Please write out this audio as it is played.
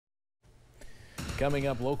Coming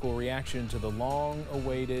up, local reaction to the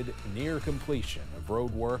long-awaited near completion of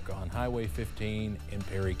road work on Highway 15 in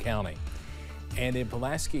Perry County. And in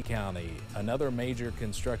Pulaski County, another major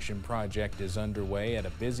construction project is underway at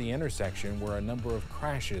a busy intersection where a number of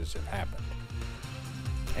crashes have happened.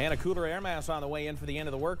 And a cooler air mass on the way in for the end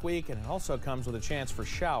of the work week, and it also comes with a chance for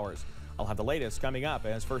showers. I'll have the latest coming up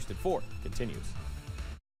as First at 4 continues.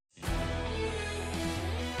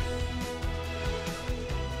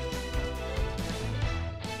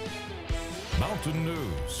 Mountain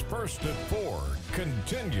News First at 4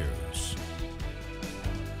 continues.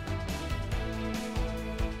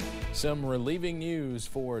 Some relieving news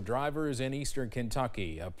for drivers in eastern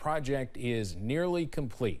Kentucky. A project is nearly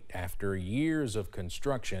complete after years of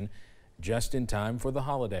construction, just in time for the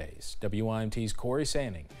holidays. WYMT's Corey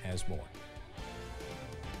Sanning has more.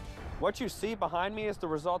 What you see behind me is the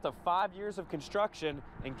result of 5 years of construction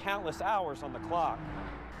and countless hours on the clock.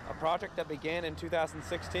 A project that began in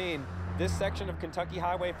 2016, this section of Kentucky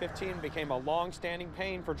Highway 15 became a long-standing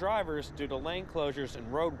pain for drivers due to lane closures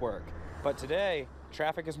and road work. But today,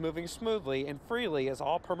 traffic is moving smoothly and freely as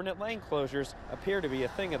all permanent lane closures appear to be a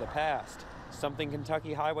thing of the past. Something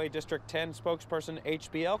Kentucky Highway District 10 spokesperson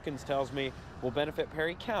H.B. Elkins tells me will benefit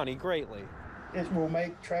Perry County greatly. It will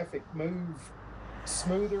make traffic move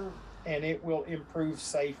smoother, and it will improve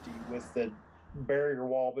safety with the barrier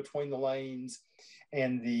wall between the lanes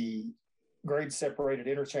and the grade separated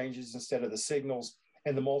interchanges instead of the signals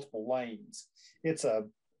and the multiple lanes. It's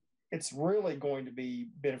really going to be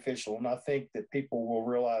beneficial, and I think that people will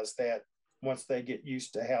realize that once they get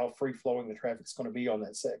used to how free-flowing the traffic's going to be on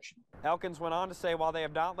that section. Elkins went on to say while they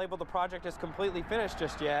have not labeled the project as completely finished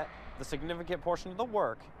just yet, the significant portion of the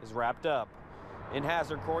work is wrapped up. In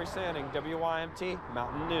Hazard, Corey Sanning, WYMT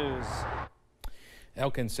Mountain News.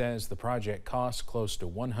 Elkins says the project costs close to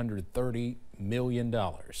 $130 million.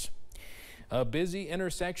 A busy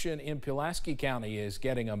intersection in Pulaski County is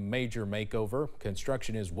getting a major makeover.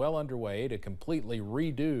 Construction is well underway to completely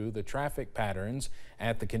redo the traffic patterns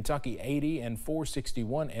at the Kentucky 80 and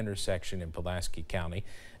 461 intersection in Pulaski County.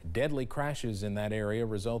 Deadly crashes in that area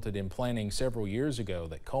resulted in planning several years ago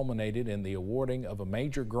that culminated in the awarding of a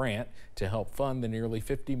major grant to help fund the nearly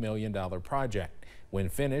 $50 million project. When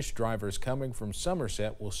finished, drivers coming from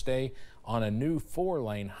Somerset will stay on a new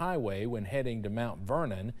 4-lane highway when heading to Mount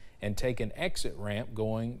Vernon and take an exit ramp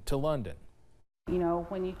going to London. You know,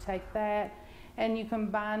 when you take that and you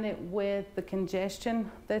combine it with the congestion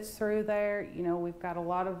that's through there, you know, we've got a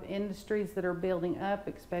lot of industries that are building up,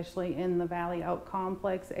 especially in the Valley Oak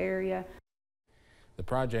Complex area. The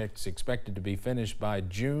project's expected to be finished by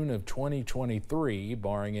June of 2023,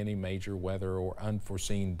 barring any major weather or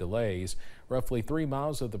unforeseen delays. Roughly 3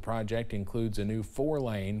 miles of the project includes a new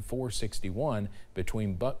 4-lane 461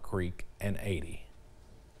 between Buck Creek and 80.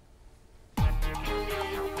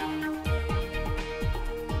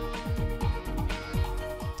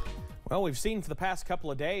 Well, we've seen for the past couple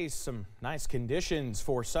of days some nice conditions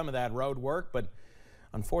for some of that road work, but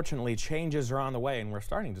unfortunately, changes are on the way, and we're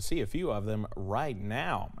starting to see a few of them right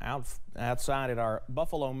now. Outside at our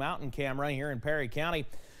Buffalo Mountain camera here in Perry County,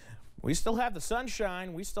 we still have the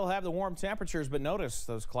sunshine, we still have the warm temperatures, but notice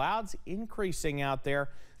those clouds increasing out there,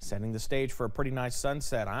 setting the stage for a pretty nice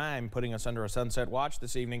sunset. I'm putting us under a sunset watch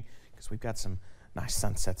this evening because we've got some nice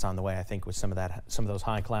sunsets on the way, I think, with some of those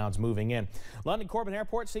high clouds moving in. London Corbin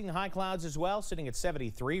Airport seeing the high clouds as well, sitting at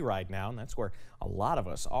 73 right now, and that's where a lot of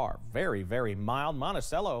us are. Very, very mild.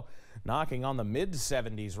 Monticello knocking on the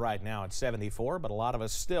mid-70s right now at 74, but a lot of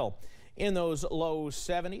us still in those low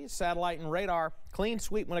 70s. Satellite and radar, clean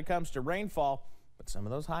sweep when it comes to rainfall, but some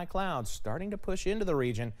of those high clouds starting to push into the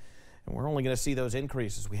region, and we're only going to see those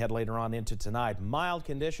increases we head later on into tonight. Mild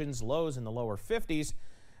conditions, lows in the lower 50s.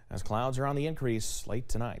 As clouds are on the increase late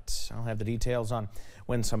tonight. I'll have the details on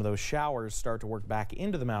when some of those showers start to work back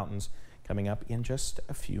into the mountains coming up in just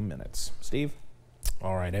a few minutes. Steve?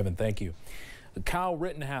 All right, Evan, thank you. Kyle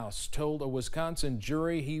Rittenhouse told a Wisconsin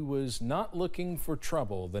jury he was not looking for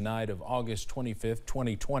trouble the night of August 25th,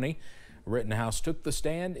 2020. Rittenhouse took the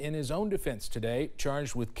stand in his own defense today,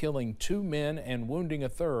 charged with killing 2 men and wounding a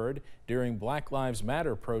third during Black Lives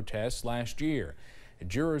Matter protests last year.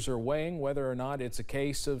 Jurors are weighing whether or not it's a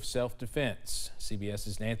case of self-defense.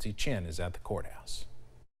 CBS's Nancy Chen is at the courthouse.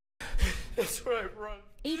 That's right, run.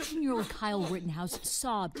 18-year-old Kyle Rittenhouse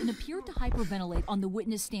sobbed and appeared to hyperventilate on the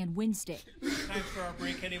witness stand Wednesday. Time for our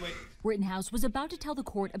break anyway. Rittenhouse was about to tell the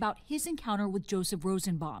court about his encounter with Joseph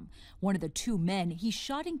Rosenbaum, one of the 2 men he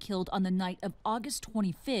shot and killed on the night of August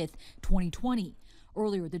 25th, 2020.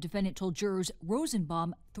 Earlier, the defendant told jurors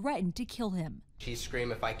Rosenbaum threatened to kill him. She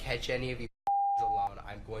screamed, "If I catch any of you alone,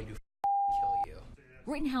 I'm going to kill you."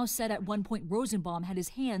 Rittenhouse said at one point Rosenbaum had his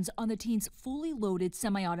hands on the teen's fully loaded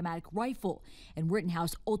semi-automatic rifle, and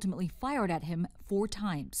Rittenhouse ultimately fired at him 4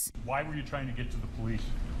 times. Why were you trying to get to the police?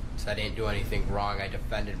 I didn't do anything wrong. I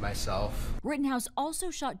defended myself. Rittenhouse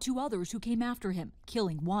also shot 2 others who came after him,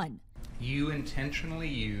 killing 1. You intentionally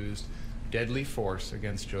used deadly force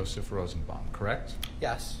against Joseph Rosenbaum, correct?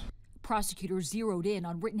 Yes. Prosecutors zeroed in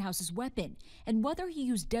on Rittenhouse's weapon and whether he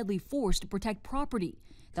used deadly force to protect property.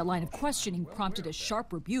 That line of questioning prompted a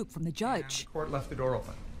sharp rebuke from the judge. And the court left the door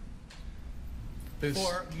open.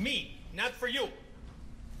 For me, not for you.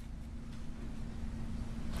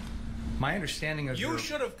 My understanding of You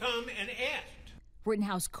should have come and asked.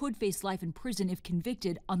 Rittenhouse could face life in prison if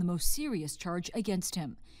convicted on the most serious charge against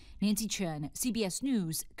him. Nancy Chen, CBS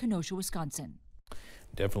News, Kenosha, Wisconsin.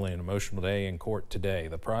 Definitely an emotional day in court today.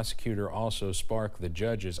 The prosecutor also sparked the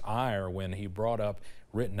judge's ire when he brought up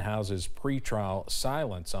Rittenhouse's pretrial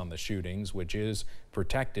silence on the shootings, which is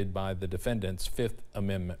protected by the defendant's Fifth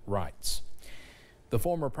Amendment rights. The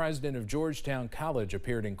former president of Georgetown College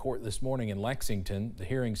appeared in court this morning in Lexington. The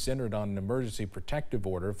hearing centered on an emergency protective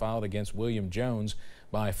order filed against William Jones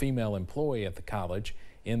by a female employee at the college.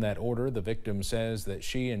 In that order, the victim says that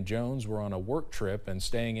she and Jones were on a work trip and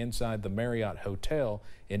staying inside the Marriott Hotel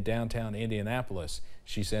in downtown Indianapolis.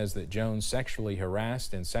 She says that Jones sexually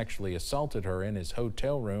harassed and sexually assaulted her in his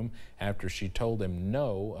hotel room after she told him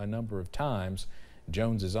no a number of times.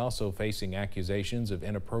 Jones is also facing accusations of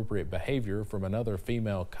inappropriate behavior from another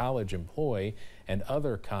female college employee and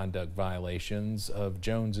other conduct violations of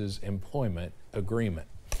Jones's employment agreement.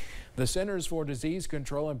 The Centers for Disease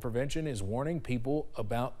Control and Prevention is warning people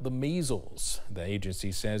about the measles. The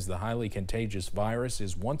agency says the highly contagious virus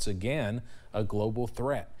is once again a global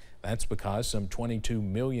threat. That's because some 22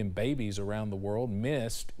 million babies around the world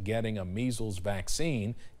missed getting a measles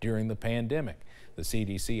vaccine during the pandemic. The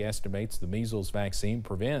CDC estimates the measles vaccine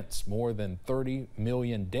prevents more than 30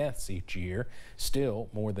 million deaths each year. Still,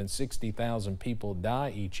 more than 60,000 people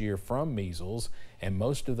die each year from measles, and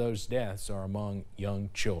most of those deaths are among young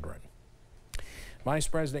children. Vice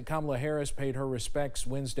President Kamala Harris paid her respects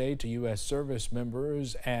Wednesday to U.S. service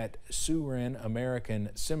members at Surin American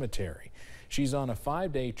Cemetery. She's on a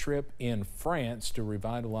 5-day trip in France to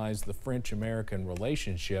revitalize the French-American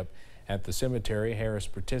relationship. At the cemetery, Harris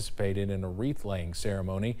participated in a wreath-laying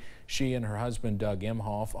ceremony. She and her husband, Doug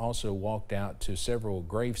Emhoff, also walked out to several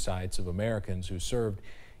grave sites of Americans who served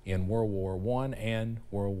in World War I and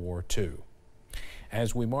World War II.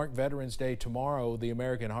 As we mark Veterans Day tomorrow, the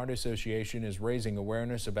American Heart Association is raising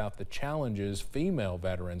awareness about the challenges female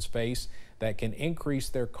veterans face that can increase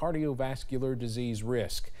their cardiovascular disease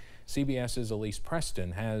risk. CBS's Elise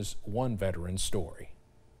Preston has one veteran's story.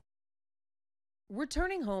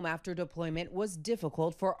 Returning home after deployment was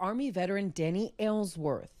difficult for Army veteran Danny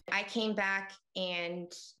Aylesworth. I came back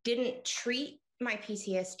and didn't treat my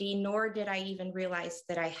PTSD, nor did I even realize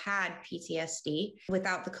that I had PTSD.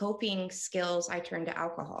 Without the coping skills, I turned to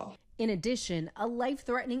alcohol. In addition, a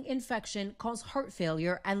life-threatening infection caused heart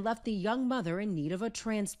failure and left the young mother in need of a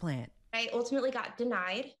transplant. I ultimately got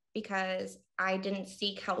denied because I didn't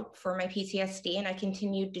seek help for my PTSD and I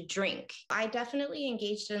continued to drink. I definitely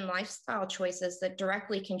engaged in lifestyle choices that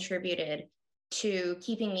directly contributed to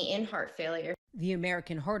keeping me in heart failure. The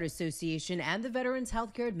American Heart Association and the Veterans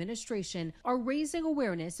Healthcare Administration are raising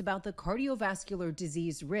awareness about the cardiovascular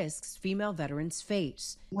disease risks female veterans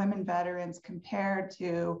face. Women veterans compared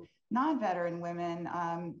to non-veteran women,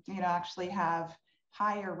 actually have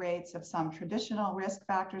higher rates of some traditional risk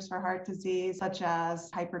factors for heart disease, such as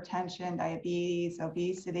hypertension, diabetes,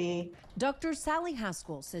 obesity. Dr. Sally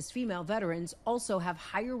Haskell says female veterans also have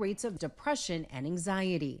higher rates of depression and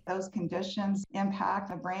anxiety. Those conditions impact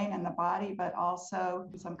the brain and the body, but also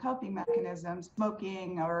some coping mechanisms,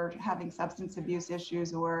 smoking or having substance abuse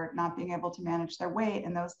issues or not being able to manage their weight,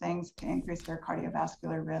 and those things can increase their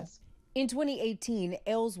cardiovascular risk. In 2018,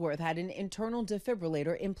 Aylesworth had an internal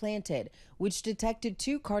defibrillator implanted, which detected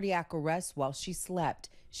 2 cardiac arrests while she slept.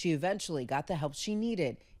 She eventually got the help she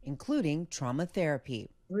needed, including trauma therapy.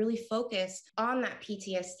 Really focused on that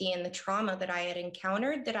PTSD and the trauma that I had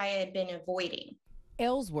encountered that I had been avoiding.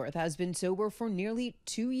 Aylesworth has been sober for nearly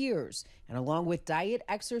 2 years, and along with diet,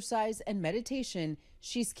 exercise, and meditation,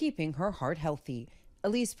 she's keeping her heart healthy.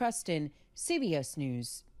 Elise Preston, CBS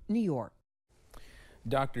News, New York.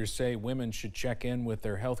 Doctors say women should check in with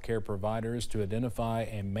their health care providers to identify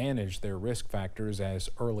and manage their risk factors as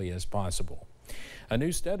early as possible. A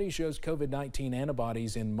new study shows COVID-19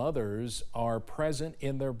 antibodies in mothers are present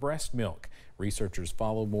in their breast milk. Researchers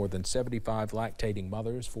followed more than 75 lactating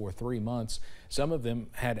mothers for 3 months. Some of them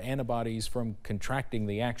had antibodies from contracting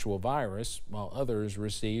the actual virus, while others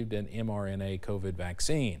received an mRNA COVID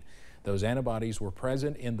vaccine. Those antibodies were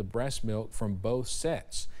present in the breast milk from both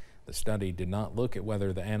sets. The study did not look at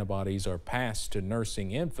whether the antibodies are passed to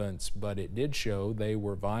nursing infants, but it did show they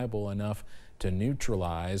were viable enough to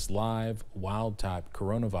neutralize live wild-type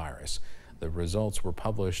coronavirus. The results were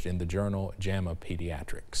published in the journal JAMA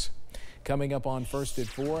Pediatrics. Coming up on First at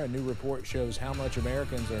 4, a new report shows how much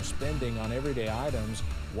Americans are spending on everyday items,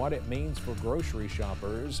 what it means for grocery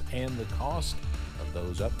shoppers, and the cost of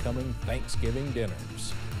those upcoming Thanksgiving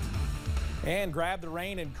dinners. And grab the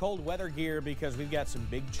rain and cold weather gear because we've got some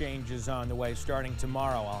big changes on the way starting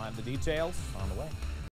tomorrow. I'll have the details on the way.